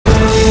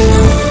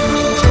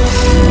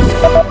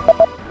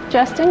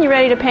Justin, you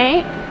ready to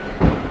paint?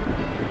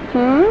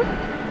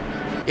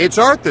 It's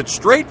art that's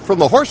straight from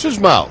the horse's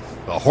mouth.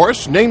 A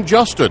horse named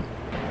Justin.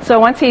 So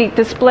once he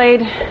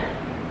displayed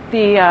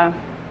the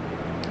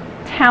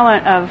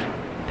talent of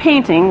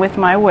painting with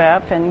my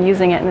whip and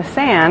using it in the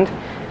sand,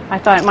 I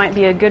thought it might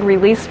be a good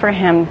release for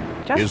him.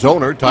 His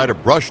owner tied a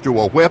brush to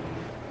a whip,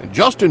 and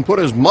Justin put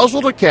his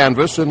muzzle to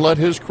canvas and let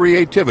his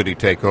creativity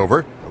take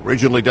over.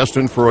 Originally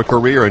destined for a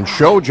career in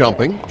show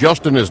jumping,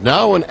 Justin is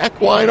now an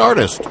equine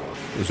artist.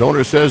 His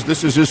owner says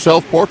this is his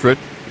self-portrait.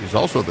 He's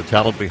also the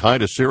talent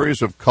behind a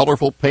series of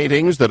colorful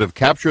paintings that have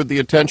captured the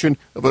attention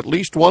of at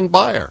least one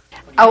buyer.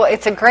 Oh,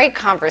 it's a great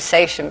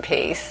conversation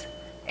piece.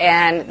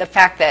 And the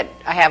fact that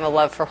I have a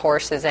love for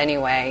horses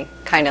anyway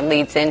kind of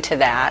leads into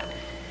that.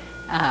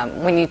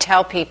 When you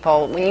tell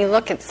people, when you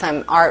look at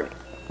some art,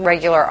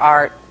 regular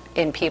art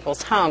in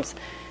people's homes,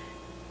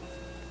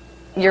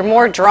 you're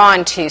more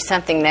drawn to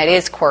something that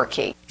is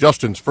quirky.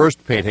 Justin's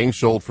first painting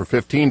sold for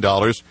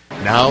 $15.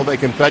 Now they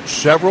can fetch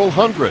several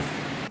hundred.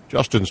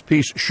 Justin's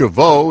piece,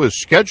 Chevaux, is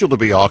scheduled to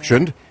be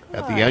auctioned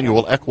at the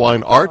annual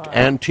Equine Art,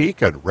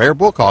 Antique, and Rare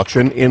Book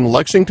Auction in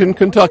Lexington,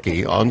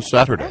 Kentucky on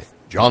Saturday.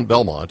 John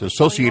Belmont,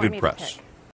 Associated Press.